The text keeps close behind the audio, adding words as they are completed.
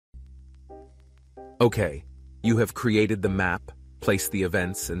Okay, you have created the map, placed the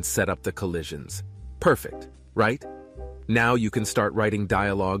events, and set up the collisions. Perfect, right? Now you can start writing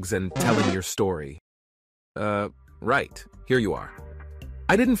dialogues and telling your story. Right, here you are.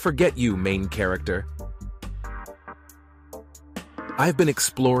 I didn't forget you, main character. I've been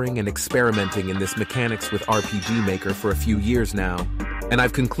exploring and experimenting in this mechanics with RPG Maker for a few years now, and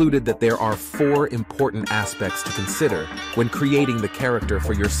I've concluded that there are 4 important aspects to consider when creating the character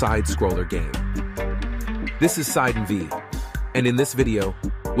for your side-scroller game. This is Side and V, and in this video,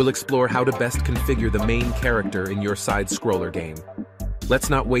 we'll explore how to best configure the main character in your side-scroller game. Let's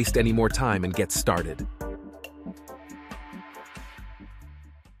not waste any more time and get started.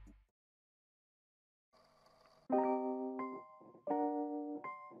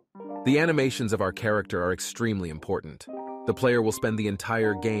 The animations of our character are extremely important. The player will spend the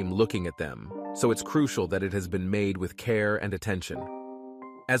entire game looking at them, so it's crucial that it has been made with care and attention.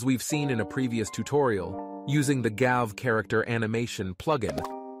 As we've seen in a previous tutorial, using the GAV character animation plugin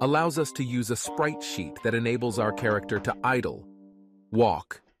allows us to use a sprite sheet that enables our character to idle,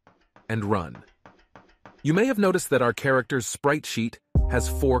 walk, and run. You may have noticed that our character's sprite sheet has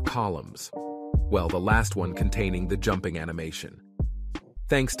 4 columns, well, the last one containing the jumping animation.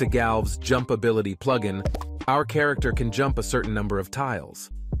 Thanks to GAV's Jump Ability plugin, our character can jump a certain number of tiles.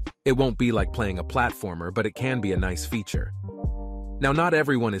 It won't be like playing a platformer, but it can be a nice feature. Now, not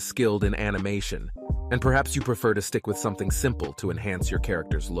everyone is skilled in animation, and perhaps you prefer to stick with something simple to enhance your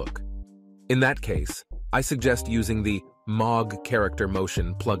character's look. In that case, I suggest using the MOG Character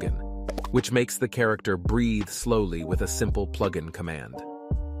Motion plugin, which makes the character breathe slowly with a simple plugin command.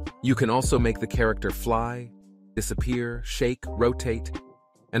 You can also make the character fly, disappear, shake, rotate,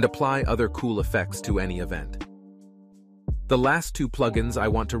 and apply other cool effects to any event. The last 2 plugins I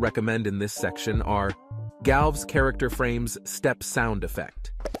want to recommend in this section are GAV's Character Frames Step Sound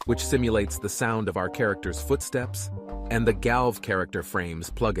Effect, which simulates the sound of our character's footsteps, and the GAV Character Frames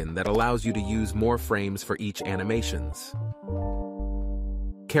plugin that allows you to use more frames for each animations.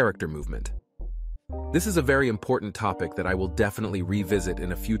 Character movement. This is a very important topic that I will definitely revisit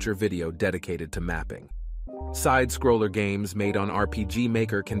in a future video dedicated to mapping. Side-scroller games made on RPG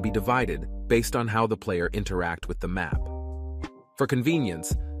Maker can be divided based on how the player interact with the map. For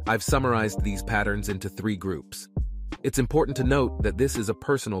convenience, I've summarized these patterns into 3 groups. It's important to note that this is a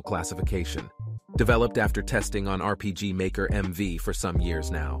personal classification, developed after testing on RPG Maker MV for some years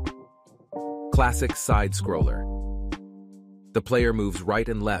now. Classic side-scroller. The player moves right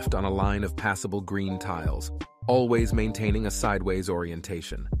and left on a line of passable green tiles, always maintaining a sideways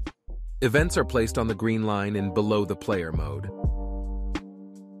orientation. Events are placed on the green line in below the player mode.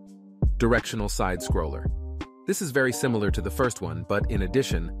 Directional side-scroller. This is very similar to the first one, but in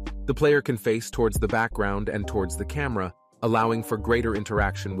addition, the player can face towards the background and towards the camera, allowing for greater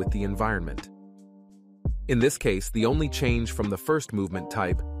interaction with the environment. In this case, the only change from the first movement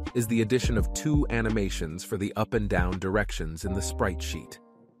type is the addition of 2 animations for the up and down directions in the sprite sheet.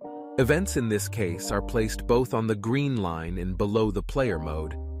 Events in this case are placed both on the green line in below the player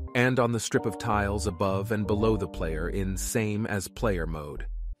mode and on the strip of tiles above and below the player in same as player mode.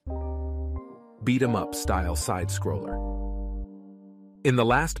 Beat-em-up style side-scroller. In the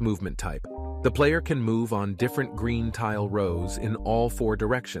last movement type, the player can move on different green tile rows in all 4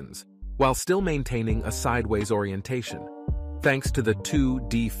 directions, while still maintaining a sideways orientation. Thanks to the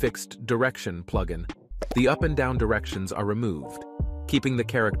 2D Fixed Direction plugin, the up and down directions are removed, keeping the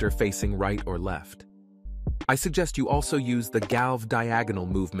character facing right or left. I suggest you also use the GAV Diagonal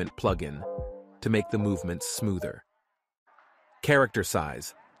Movement plugin to make the movements smoother. Character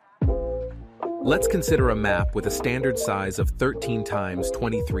size. Let's consider a map with a standard size of 13 times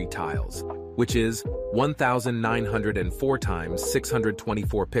 23 tiles, which is 1,904 times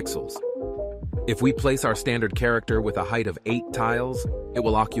 624 pixels. If we place our standard character with a height of 8 tiles, it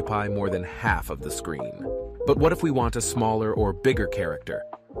will occupy more than half of the screen. But what if we want a smaller or bigger character?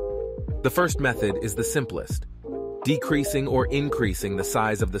 The first method is the simplest, decreasing or increasing the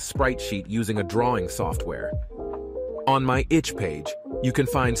size of the sprite sheet using a drawing software. On my itch page, you can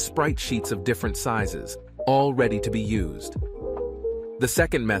find sprite sheets of different sizes, all ready to be used. The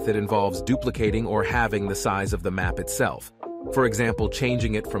second method involves duplicating or halving the size of the map itself, for example,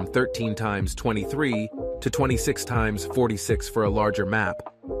 changing it from 13 times 23 to 26 times 46 for a larger map,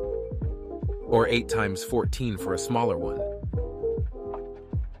 or 8 times 14 for a smaller one.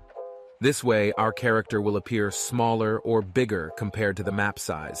 This way, our character will appear smaller or bigger compared to the map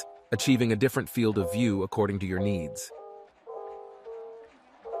size, achieving a different field of view according to your needs.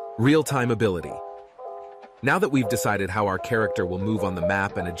 Real-time ability. Now that we've decided how our character will move on the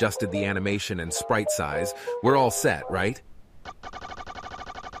map and adjusted the animation and sprite size, we're all set, right?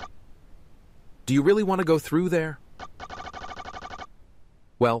 Do you really want to go through there?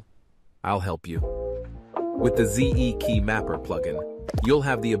 Well, I'll help you. With the ZE Key Mapper plugin, you'll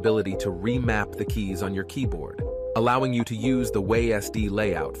have the ability to remap the keys on your keyboard, allowing you to use the WASD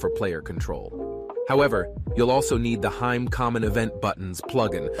layout for player control. However, you'll also need the Heim Common Event Buttons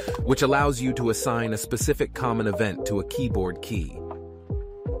plugin, which allows you to assign a specific common event to a keyboard key.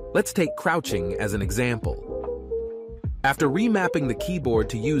 Let's take crouching as an example. After remapping the keyboard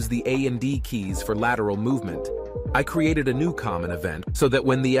to use the A and D keys for lateral movement, I created a new common event so that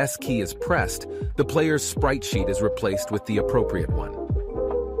when the S key is pressed, the player's sprite sheet is replaced with the appropriate one.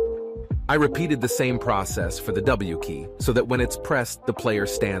 I repeated the same process for the W key so that when it's pressed, the player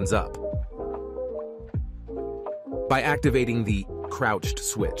stands up. By activating the crouched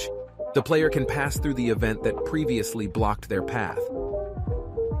switch, the player can pass through the event that previously blocked their path.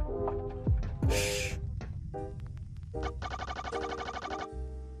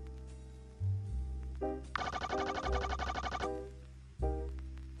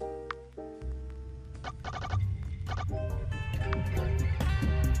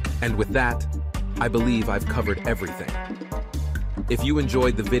 And with that, I believe I've covered everything. If you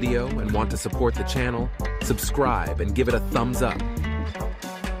enjoyed the video and want to support the channel, subscribe and give it a thumbs up.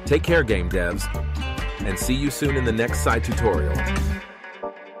 Take care, game devs, and see you soon in the next side tutorial.